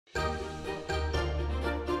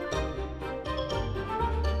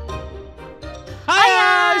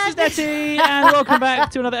Netty, and welcome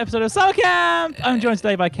back to another episode of Summer Camp. I'm joined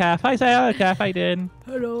today by Caff. Hi, say hello, Caff. How you doing?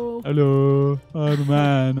 Hello. Hello. I'm a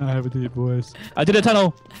man. I have a deep voice. I did a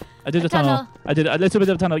tunnel. I did a tunnel. I did a little bit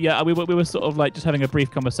of a tunnel. Yeah, we were sort of like just having a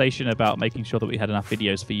brief conversation about making sure that we had enough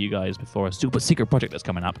videos for you guys before a super secret project that's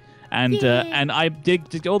coming up. And and I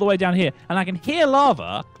dig all the way down here, and I can hear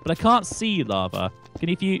lava, but I can't see lava. Can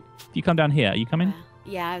you, if you come down here, are you coming?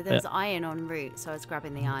 Yeah, there was iron en route, so I was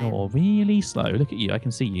grabbing the iron. You're really slow. Look at you. I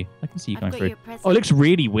can see you. I can see you going through. Your present. Oh, it looks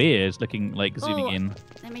really weird looking, like zooming in.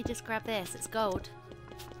 Let me just grab this. It's gold.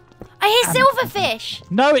 I hear silverfish!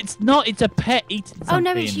 No, it's not. It's a pet eating something. Oh,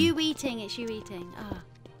 no, it's you eating. It's you eating. Oh.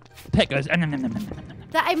 Pet goes...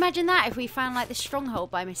 Imagine that if we found, like, the stronghold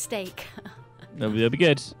by mistake. That'll be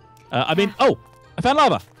good. I mean... Oh! I found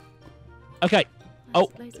lava! Okay. Oh,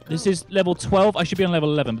 this is level 12. I should be on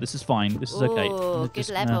level 11, but this is fine. This is okay. Oh, good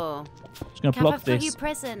level. Just going to block this. I've got you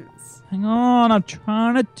presents. Hang on. I'm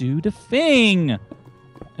trying to do the thing. There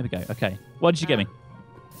we go. Okay. What did you get me?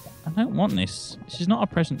 I don't want this. This is not a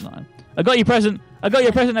present. No. I got you a present. I got you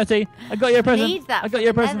a present, Netty. I got you a present. Need that I got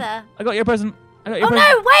you a present. I got you a present. I got you a present. Oh,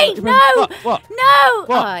 no, wait, no. What? No.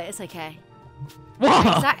 What? Oh, it's okay. What?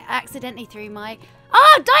 I accidentally threw my...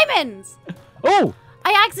 Oh, diamonds! Oh!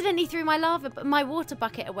 I accidentally threw my water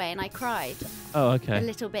bucket away and I cried. Oh, okay. A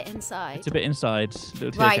little bit inside. It's a bit inside.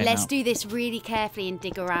 Right, let's do this really carefully and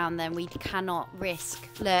dig around then. We cannot risk.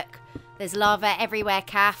 Look, there's lava everywhere,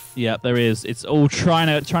 Caff. Yeah, there is. It's all trying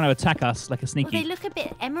to attack us like a sneaky. Well, they look a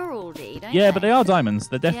bit emeraldy, don't yeah, they? but they are diamonds.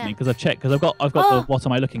 They're definitely, because I've checked. Because I've got the what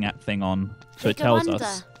am I looking at thing on, so it tells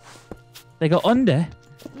us. They go under.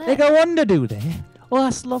 Look. They go under, do they? Oh,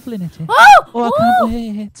 that's lovely, Netty. Oh! I can't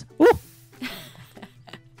wait. Ooh.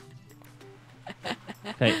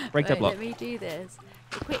 Okay, break that block. Let me do this.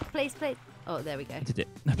 Quick, place. Oh, there we go. I did it.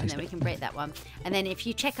 No, and then we can break that one. And then if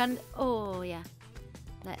you check on... Oh, yeah.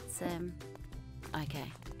 Let's...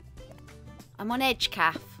 Okay. I'm on edge,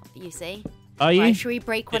 Caff, you see. Are you? Right, should we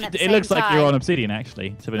break one at the same time? It looks like you're on obsidian,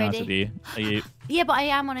 actually, to be honest with you. Are you? Yeah, but I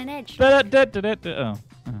am on an edge. Oh,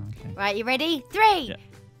 okay. Right, you ready? 3,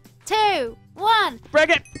 2, 1. Break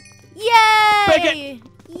it! Yay! Break it!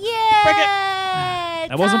 Yay! Break it!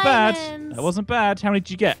 That wasn't bad. That wasn't bad. How many did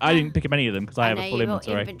you get? I didn't pick up any of them because I have a full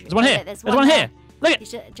inventory. There's one here. There's one here. Look at it.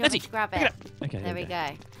 Do you want me to grab it? Okay, there we go.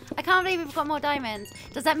 I can't believe we've got more diamonds.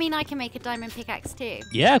 Does that mean I can make a diamond pickaxe too?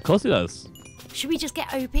 Yeah, of course it does. Should we just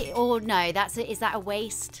get OP? Or no, is that a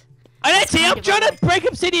waste? I'm trying to break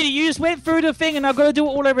obsidian. You just went through the thing and I've got to do it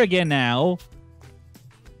all over again now.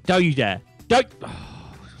 Don't you dare. Don't.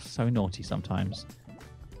 Oh, so naughty sometimes.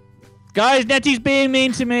 Guys, Netty's being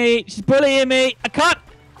mean to me. She's bullying me. I can't.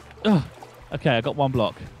 Ugh. Okay, I got one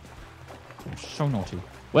block. Oh, so naughty.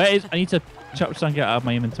 Where is... I need to chop something out of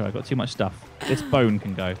my inventory. I've got too much stuff. This bone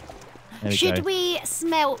can go. Should we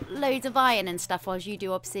smelt loads of iron and stuff while you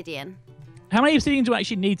do obsidian? How many obsidian do we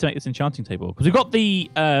actually need to make this enchanting table? Because we've got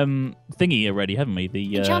the thingy already, haven't we?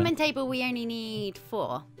 The enchantment table, we only need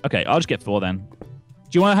 4. Okay, I'll just get 4 then.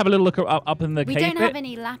 Do you want to have a little look up in the cave? We don't have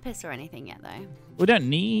any lapis or anything yet, though. We don't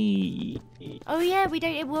need... Oh, yeah, we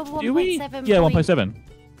don't... We're 1.7. Do we? Yeah, 1.7.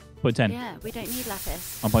 0.10. Yeah, we don't need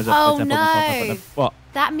lapis. 1.7. Oh, no. What?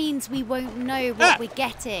 That means we won't know what we're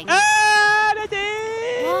getting. What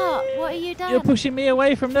are you doing? You're pushing me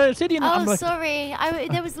away from the obsidian. Oh, sorry.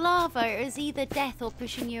 There was lava. It was either death or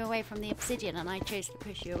pushing you away from the obsidian, and I chose to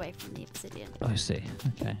push you away from the obsidian. I see.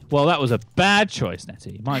 Okay. Well, that was a bad choice,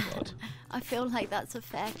 Netty. My God. I feel like that's a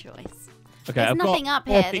fair choice. Okay, There's nothing up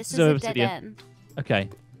here. This is a dead end. Okay.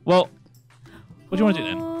 Well, what do you want to do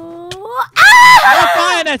then? Ah!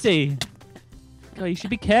 Fire, Netty! God, you should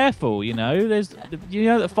be careful. You know, you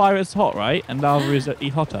know that fire is hot, right? And lava is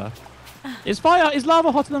hotter. Is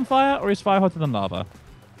lava hotter than fire, or is fire hotter than lava?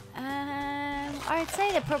 I'd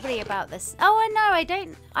say they're probably about this. Oh no, I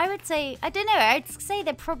don't. I would say I don't know. I'd say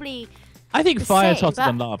they're probably. I think fire is hotter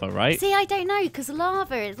than lava, right? See, I don't know, because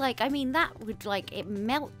lava is like, I mean, that would like, it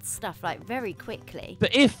melts stuff like very quickly.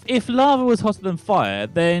 But if lava was hotter than fire,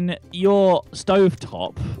 then your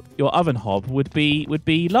stovetop, your oven hob would be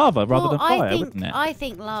lava rather than fire, wouldn't it? I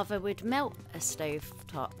think lava would melt a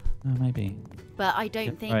stovetop. Oh, maybe. But I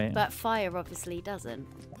don't think. Right. But fire obviously doesn't.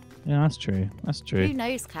 Yeah, that's true. That's true. Who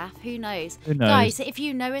knows, Caff? Who knows? Who knows? Guys, if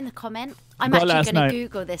you know in the comment, I'm actually going to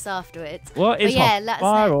Google this afterwards. What is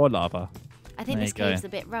fire or lava? I think this cave's a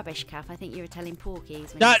bit rubbish, Caff. I think you were telling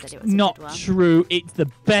Porkies when you said it was not a good one. true. It's the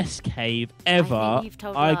best cave ever. I think you've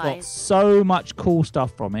told I lies. got so much cool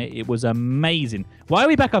stuff from it. It was amazing. Why are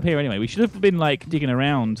we back up here anyway? We should have been like digging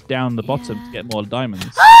around down the bottom to get more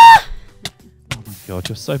diamonds. Oh my God,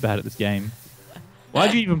 you're so bad at this game. Why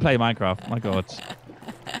do you even play Minecraft? My God.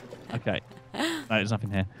 Okay. No, there's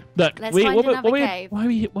nothing here. Look, Let's find another cave.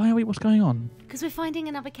 Why are we? What's going on? Because we're finding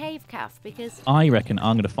another cave, Kath. Because I reckon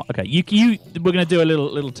I'm gonna find. Okay, we're gonna do a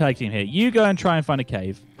little tag team here. You go and try and find a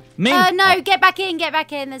cave. No, get back in, get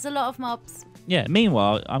back in. There's a lot of mobs. Yeah.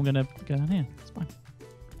 Meanwhile, I'm gonna go down here. It's fine.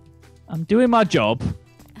 I'm doing my job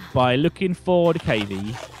by looking for the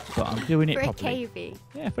cavey, but I'm doing it properly. For a cavey.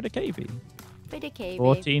 Yeah, for the cavey. For the cavey.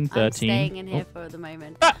 14, 13. I'm staying in here for the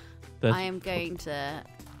moment. Ah! I am going to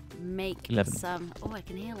make 11. some. Oh, I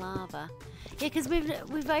can hear lava. Yeah, because we've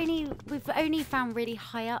only found really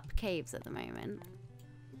high up caves at the moment.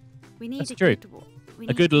 We need That's true.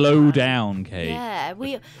 A good one. low down cave. Yeah,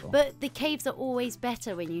 but the caves are always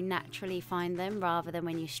better when you naturally find them rather than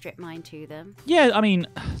when you strip mine to them. Yeah, I mean,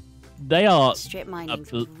 they are. Strip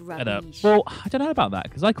mining's rubbish. Well, I don't know about that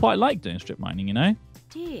because I quite like doing strip mining. You know.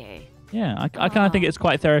 Do you? Yeah, I kind of think it's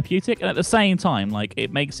quite therapeutic, and at the same time, like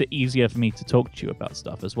it makes it easier for me to talk to you about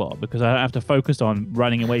stuff as well because I don't have to focus on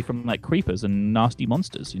running away from like creepers and nasty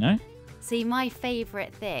monsters. You know. See, my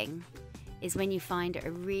favourite thing is when you find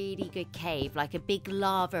a really good cave, like a big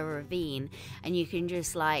lava ravine, and you can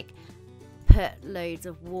just like put loads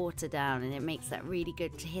of water down, and it makes that really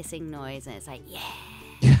good hissing noise, and it's like, yeah.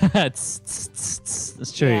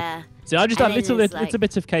 That's true. Yeah. So I just done And then little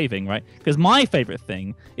bits of caving, right? Because my favorite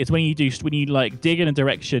thing is when you like dig in a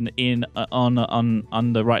direction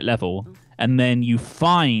on the right level, and then you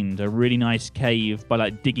find a really nice cave by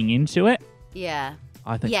like digging into it. Yeah.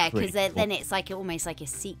 I think. Yeah, because because then it's like almost like a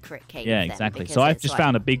secret cave. Yeah, then, exactly. because So I've it's just like-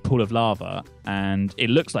 found a big pool of lava, and it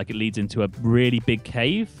looks like it leads into a really big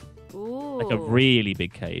cave, Ooh. like a really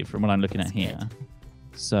big cave from what I'm looking at That's here. good.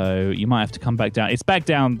 So you might have to come back down. It's back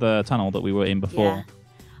down the tunnel that we were in before. Yeah.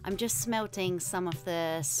 I'm just smelting some of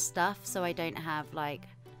the stuff so I don't have like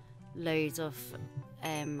loads of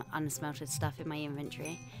unsmelted stuff in my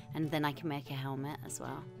inventory, and then I can make a helmet as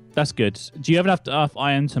well. That's good. Do you have enough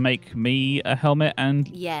iron to make me a helmet and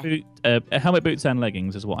Yeah. a helmet, boots, and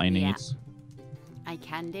leggings is what I need. Yeah. I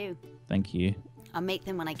can do. Thank you. I'll make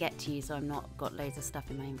them when I get to you, so I'm not got loads of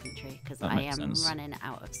stuff in my inventory because That I makes am sense. running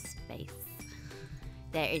out of space.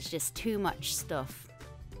 There is just too much stuff.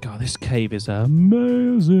 God, this cave is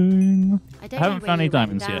amazing. I don't haven't know found where any you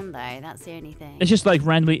diamonds went yet. down, though. That's the only thing. It's just like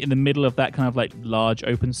randomly in the middle of that kind of like large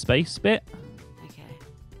open space bit. Okay.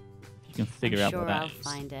 You can figure I'm out sure what that I'll is.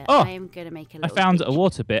 find it. Oh! I am gonna make a I little. found a beach.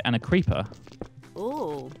 water bit and a creeper.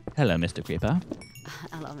 Ooh. Hello, Mr. Creeper.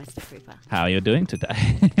 Hello, Mr. Creeper. How are you doing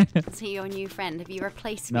today? Is he your new friend? Have you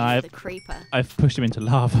replaced me No, with the creeper? I've pushed him into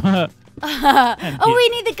lava. Oh, we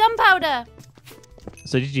need the gunpowder.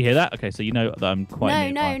 So did you hear that? Okay, so you know that I'm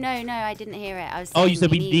quite No, nearby. no, I didn't hear it. I was. Oh, you saying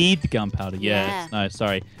said we need the gunpowder. Yeah. Yes. No,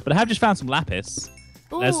 sorry. But I have just found some lapis.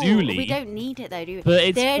 Ooh, lazuli. we don't need it though, do we? But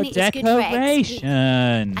it's They're for only- it's good for XP.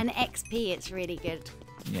 decoration. And XP, it's really good.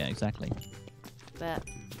 Yeah, exactly. But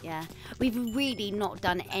yeah, we've really not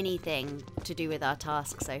done anything to do with our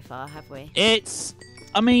task so far, have we?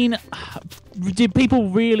 I mean, did people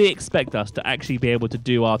really expect us to actually be able to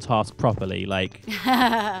do our task properly? Like,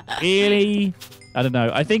 really? I don't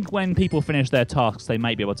know. I think when people finish their tasks, they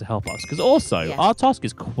might be able to help us. Because also, Yeah. our task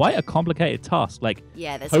is quite a complicated task. Like,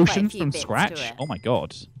 Yeah, there's quite a potions few from bits scratch. to it. Oh my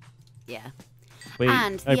god. Yeah. We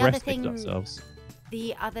And the other overestimated thing- ourselves.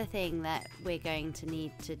 The other thing that we're going to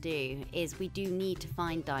need to do is we do need to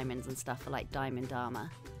find diamonds and stuff for like diamond armor.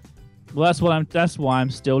 Well, that's why I'm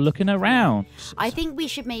still looking around. I think we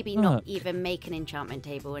should maybe not Look. even make an enchantment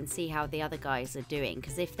table and see how the other guys are doing.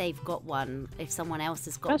 Because if they've got one, if someone else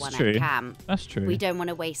has got That's one true. at camp, That's true. we don't want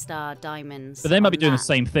to waste our diamonds. But they might on be doing that. the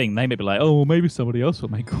same thing. They may be like, oh, maybe somebody else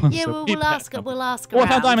will make one. Yeah, so well, keep we'll that ask. company. We'll ask Oh, I around.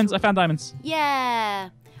 found diamonds. I found diamonds. Yeah,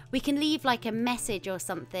 we can leave like a message or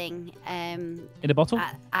something In a bottle?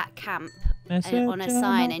 at camp Message on a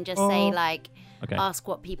sign and just say bottle. like, Okay. ask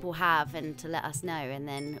what people have and to let us know, and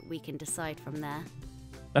then we can decide from there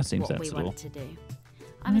That seems what we sensible. want to do.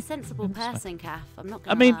 I'm a sensible person, Kath. I'm not I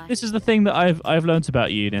gonna mean, lie. this is the thing that I've learnt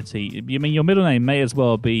about you, Netty. I mean, your middle name may as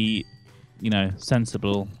well be,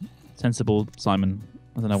 sensible Simon.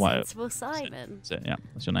 I don't know why. Sensible Simon. So, yeah,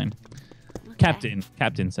 that's your name. Okay.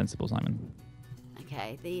 Captain Sensible Simon.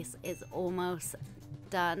 Okay, this is almost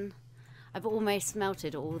done. I've almost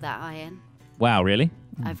smelted all that iron. Wow, really?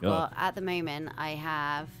 Oh my I've God. got, at the moment, I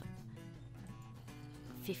have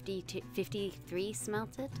 53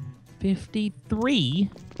 smelted. 53?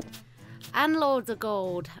 And loads of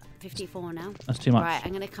gold. 54 now. That's too much. Right,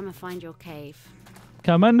 I'm going to come and find your cave.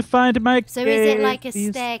 Come and find my So is it like a caves.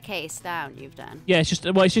 staircase down you've done? Yeah, it's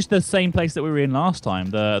just the same place that we were in last time.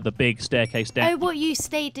 The big staircase down. Oh, what, you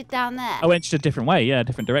stayed down there? I went just a different way. Yeah, a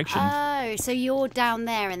different direction. Oh, so you're down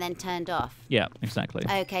there and then turned off. Yeah, exactly.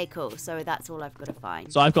 Okay, cool. So that's all I've got to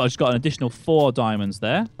find. So I've just got an additional 4 diamonds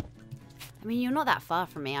there. I mean, you're not that far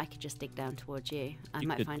from me. I could just dig down towards you. I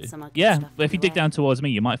might find some other Yeah, stuff. but if you on the dig way. down towards me,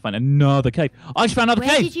 you might find another cave. I just found another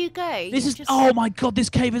Where cave. did you go? This You is. just- Oh my god, this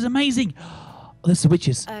cave is amazing. Oh, there's the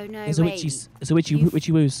witches. Oh no, There's the wait. witches. There's a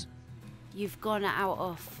witchy woos. You've gone out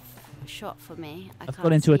of shot for me. I've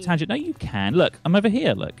got into a tangent. No, you can. Look, I'm over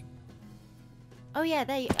here. Look. Oh yeah,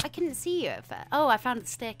 there. I couldn't see you at first. Oh, I found the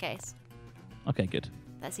staircase. Okay, good.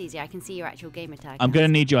 That's easy. I can see your actual gamer tag. I'm now. going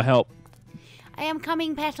to need your help. I am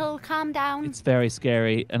coming, Petal. Calm down. It's very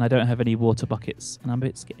scary, and I don't have any water buckets, and I'm a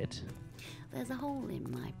bit scared. There's a hole in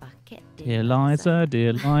my bucket. Dear Liza,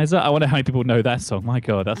 dear Liza. I wonder how many people know that song. My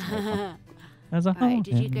God, that's not fun. There's a Right, hole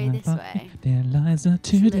did you in go my this bucket, way? Dear Liza, Looks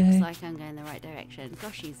today. like I'm going the right direction.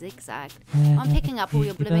 Gosh, you zigzagged. Yeah, I'm picking up all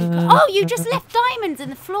your pick it blooming. up. Oh, you just left diamonds in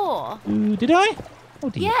the floor. Ooh, did I? Oh,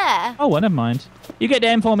 dear. Yeah. Oh, well, never mind. You get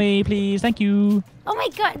them for me, please. Thank you. Oh my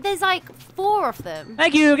god, there's like 4 of them.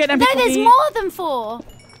 Thank you. Get them No, for there's me. more than 4.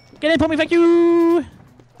 Get them for me. Thank you.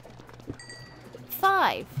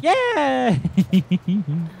 5. Yeah.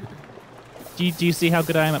 do you see how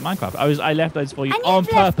good I am at Minecraft? I left those for you And on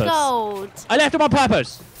you've left purpose. gold. I left them on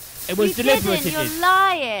purpose. It was You deliberate. didn't, It you're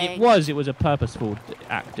lying. It was a purposeful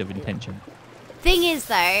act of intention. Thing is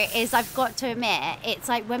though, is I've got to admit, it's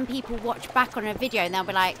like when people watch back on a video and they'll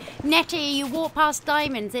be like, Netty, you walk past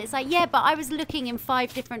diamonds. It's like, yeah, but I was looking in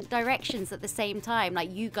 5 different directions at the same time.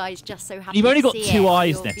 Like you guys just so happen You've only to got see 2 it in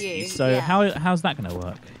eyes, your Netty. view. So Yeah. how's that going to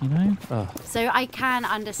work? You know? Oh. So I can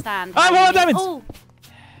understand. Oh, how more you need- diamonds! Oh,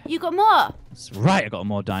 you got more. That's right. I got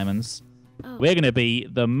more diamonds. Oh. We're going to be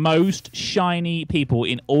the most shiny people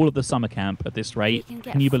in all of the summer camp at this rate. You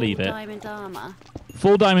Can you believe full it? Diamond armor.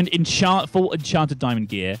 Full enchanted diamond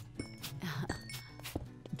gear.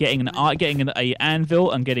 Getting an anvil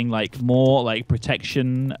and getting like more like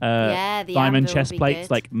protection Yeah, the diamond anvil would chest be plates,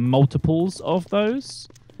 good. like multiples of those.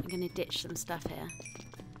 I'm gonna ditch some stuff here.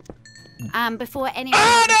 Before anyone.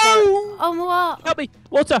 Oh no! Oh what? Help me!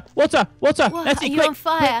 Water! What? Are you on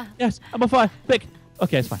fire? Quick. Yes, I'm on fire. Quick.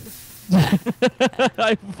 Okay, it's fine.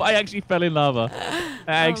 I actually fell in lava.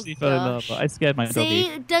 I actually fell in gosh. lava. I scared my doggy.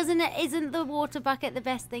 See, isn't the water bucket the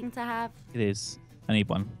best thing to have? It is. I need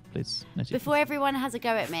one, please. Netty. Before everyone has a go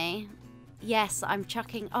at me, yes, I'm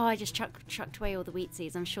chucking. Oh, I just chucked away all the wheat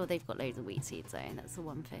seeds. I'm sure they've got loads of wheat seeds though. That's the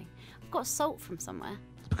one thing. I've got salt from somewhere.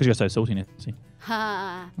 It's because you're so salty, Netty.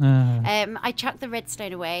 Ha. I chucked the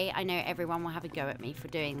redstone away. I know everyone will have a go at me for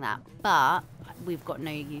doing that, but we've got no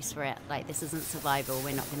use for it. Like this isn't survival.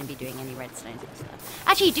 We're not going to be doing any redstone stuff.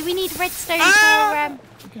 Actually, do we need redstone for?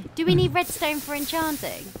 Do we need redstone for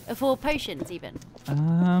enchanting? Or for potions even?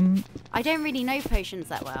 I don't really know potions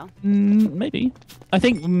that well. Maybe. I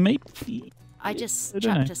think maybe. I just don't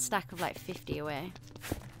chucked know. a stack of like 50 away.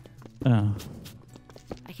 Oh.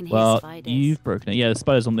 I can hear Well, spiders. you've broken it. Yeah, the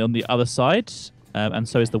spider's on the other side, and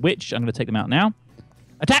so is the witch. I'm going to take them out now.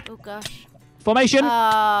 Attack! Oh gosh. Formation!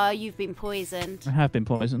 Oh, you've been poisoned. I have been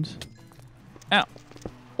poisoned. Ow.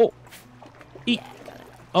 Oh. Eat. Yeah, got it.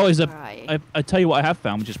 Oh, is Where are you? I tell you what I have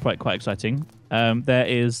found, which is quite exciting. There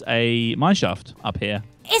is a mine shaft up here.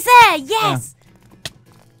 Is there? Yes!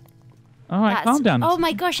 All right, calm down. Oh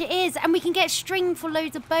my gosh, it is. And we can get string for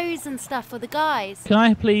loads of bows and stuff for the guys. Can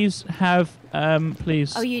I please have,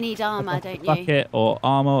 please... Oh, you need armor, a don't you? bucket or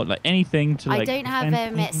armor, like anything to I like... don't have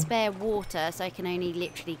defend- spare water, so I can only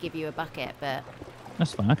literally give you a bucket, but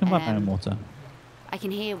That's fine. I can buy my own water. I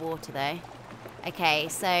can hear water though. Okay,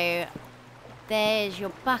 so there's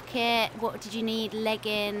your bucket. What did you need?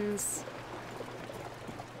 Leggings.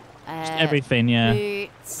 Just everything, yeah.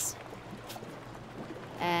 Boots.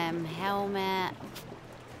 Helmet.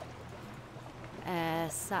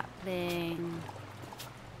 Sapling.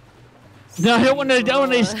 No, I don't want to. Don't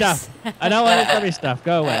want this Sauce. stuff. I don't want this rubbish stuff.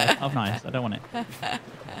 Go away. Oh, nice. I don't want it.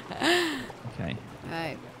 Okay.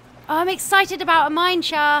 Right. Oh, I'm excited about a mine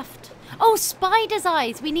shaft. Oh, spider's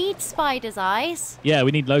eyes. We need spider's eyes. Yeah,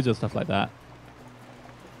 we need loads of stuff like that.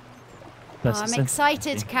 Oh, I'm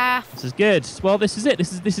excited, Calf. This is good. Well, this is it.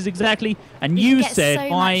 This is exactly. And We you can get said so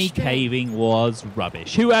my much string. caving was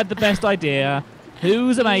rubbish. Who had the best idea?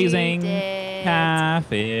 Who's amazing? did.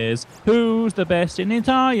 Calf is. Who's the best in the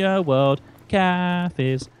entire world? Calf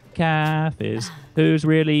is. Calf is. Who's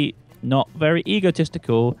really not very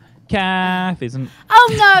egotistical? Calf isn't. Oh,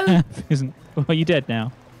 no. Calf isn't. Well, you're dead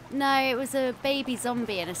now. No, it was a baby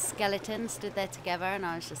zombie and a skeleton stood there together, and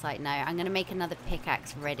I was just like, no, I'm going to make another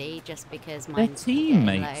pickaxe ready just because They're mine's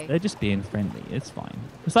teammates. low. They're just being friendly. It's fine.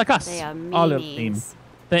 It's like us. They are Our little team. meanies.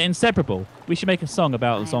 They're inseparable. We should make a song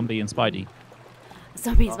about Zombie and Spidey.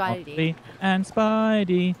 Zombie and Spidey. Zombie and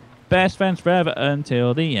Spidey, best friends forever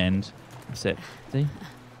until the end. That's it. See?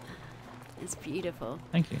 It's beautiful.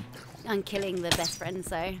 Thank you. I'm killing the best friends,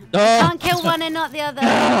 though. Oh. I can't kill one and not the other.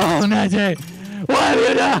 Oh, Netty! What have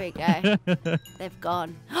you done? There we go. They've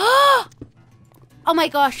gone. Oh my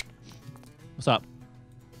gosh. What's up?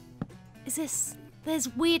 Is this... There's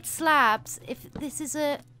weird slabs. If this is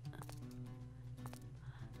a...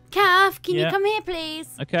 Caff, can you come here, please?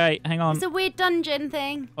 Okay, hang on. It's a weird dungeon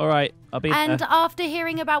thing. All right, I'll be And there. after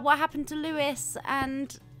hearing about what happened to Lewis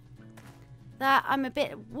and that, I'm a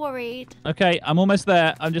bit worried. Okay, I'm almost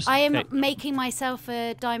there. I'm just... I am okay. making myself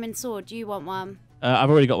a diamond sword. Do you want one?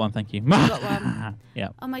 I've already got one, thank you. got one. Yeah.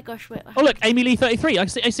 Oh my gosh. Wait. Oh, look, Amy Lee 33. I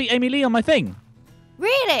see Amy Lee on my thing.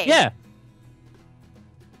 Really? Yeah.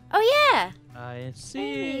 Oh, yeah. I see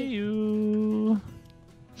Amy. you.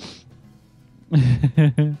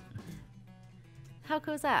 How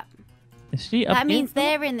cool is that? Is she up That here? means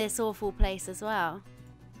they're in this awful place as well.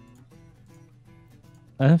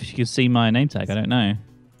 I don't know if she could see my name tag. I don't know.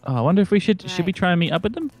 Oh, I wonder if we should we Right. try and meet up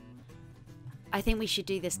with them? I think we should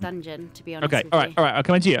do this dungeon, to be honest Okay, with all you. right, all right. I'm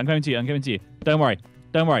coming to you. I'm coming to you. I'm coming to you. Don't worry.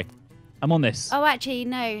 Don't worry. I'm on this. Oh, actually,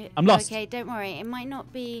 no. I'm lost. Okay, don't worry. It might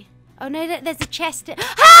not be... Oh, no, there's a chest.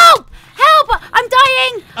 Help! Help! I'm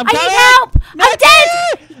dying! I'm I coming! need help! No! I'm dead!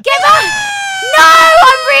 Give up! No!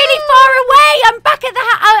 I'm really far away! I'm back at the...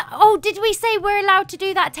 oh, did we say we're allowed to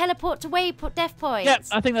do that teleport to death points? Yep,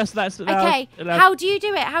 I think that's allowed. Okay, how do you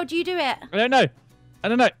do it? How do you do it? I don't know. I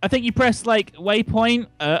don't know. I think you press like waypoint.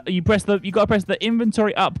 You gotta press the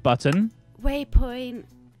inventory up button. Waypoint.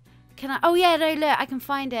 Can I... Oh, yeah, no, look. I can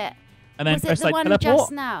find it. And then Was press it the like one teleport.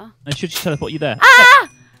 just now? And it should just teleport you there. Ah!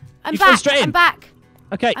 I'm You fell back. straight in. I'm back.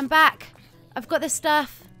 Okay. I'm back. I've got the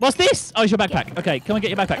stuff. What's this? Oh, it's your backpack. Okay, come and get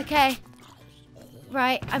your backpack. Okay.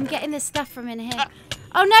 Right, I'm getting this stuff from in here.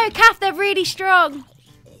 Oh no, Caff, they're really strong.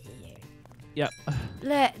 Yep.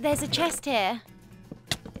 Look, there's a chest here.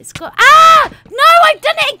 It's got... Ah! No, I've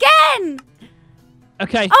done it again!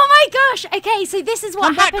 Okay. Oh my gosh! Okay, so this is what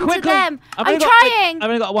Come back happened to quickly. them. I've I'm only got, trying. I've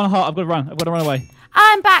only got one heart. I've got to run. I've got to run away.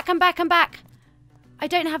 I'm back. I'm back. I'm back. I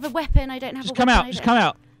don't have a weapon. I don't have Just a come weapon. out. Just come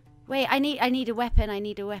out. Wait, I need a weapon. I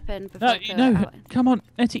need a weapon before No, I go no. out. Come on,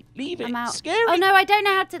 Netty. Leave it. I'm out. It's scary. Oh no, I don't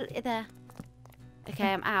know how to... There. Okay,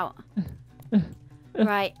 I'm out.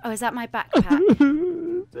 Right. Oh, is that my backpack?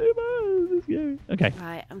 Okay.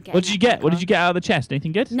 Right, I'm getting... What did you get? What did you get out of the chest?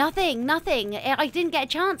 Anything good? Nothing. Nothing. I didn't get a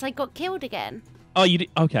chance. I got killed again. Oh, you did?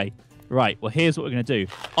 Okay. Right. Well, here's what we're going to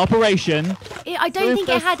do. Operation I don't think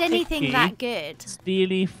it had Super anything sticky. that good.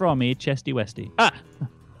 Steely Frommy Chesty Westy. Ah!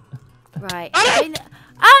 Right. Oh, no!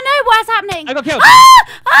 Oh no, what's happening? I got killed. Ah!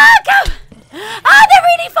 Ah, go! Ah,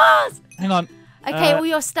 they're really fast! Hang on. Okay, all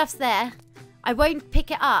your stuff's there. I won't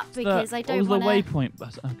pick it up because I don't want What was to... the waypoint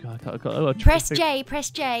button? Oh, God. I got Press J,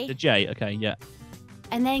 press J. The J. Okay, yeah.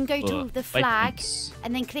 And then go to the flag. Waypoints.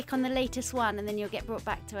 And then click on the latest one and then you'll get brought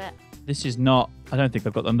back to it. This is not... I don't think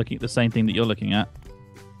I'm looking at the same thing that you're looking at.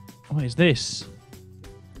 What is this?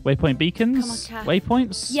 Waypoint beacons? Come on, Kath.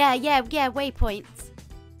 Waypoints? Yeah, waypoints.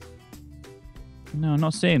 No, I'm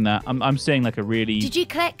not seeing that. I'm seeing like a really... Did you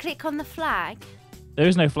click on the flag? There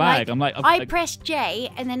is no flag. I pressed J,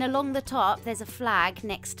 and then along the top, there's a flag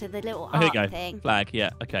next to the little Oh, here art you go. thing. Flag, yeah.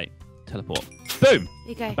 Okay. Teleport. Boom! There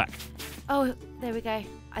you go. I'm back. Oh, there we go.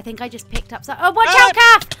 I think I just picked up some... Oh, watch Ah! out,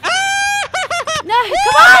 Caff! Ah! No,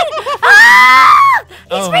 come on! Ah! He's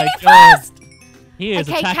Oh my really God. fast! He is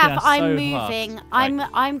Okay, attacking Caff, us I'm so moving. fast. Right.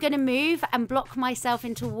 I'm going to move and block myself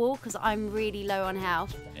into a wall because I'm really low on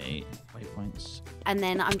health. Okay, waypoints. And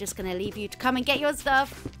then I'm just going to leave you to come and get your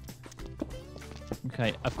stuff.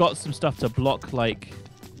 Okay, I've got some stuff to block, like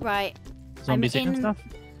Right. zombies and stuff.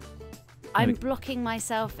 I'm blocking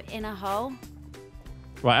myself in a hole.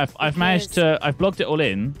 Right, I've managed to... I've blocked it all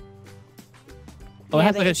in. Oh, Yeah, it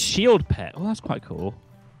has but like a it's- shield pet. Oh, that's quite cool.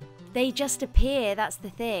 They just appear. That's the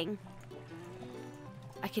thing.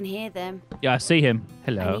 I can hear them. Yeah, I see him. I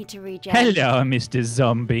Hello. need to regen. Hello, Mr.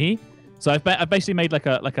 Zombie. So I've basically made like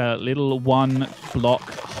a little one block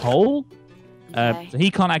hole. Okay. So they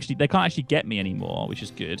can't actually get me anymore, which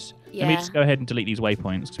is good. Let me Yeah. just go ahead and delete these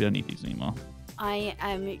waypoints because we don't need these anymore. I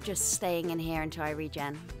am just staying in here until I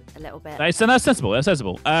regen a little bit. That's sensible. That's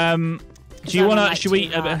sensible. Do you I'm want on, to? like, Should we?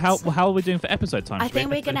 2 How hearts. are we doing for episode time? I Should we think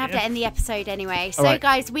we're going to have to end the episode anyway. So, Alright.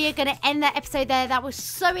 guys, we are going to end that episode there. That was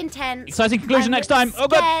so intense. Exciting conclusion I'm next time. Oh,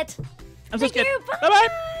 God. scared. I'm so Thank scared. you. Bye bye.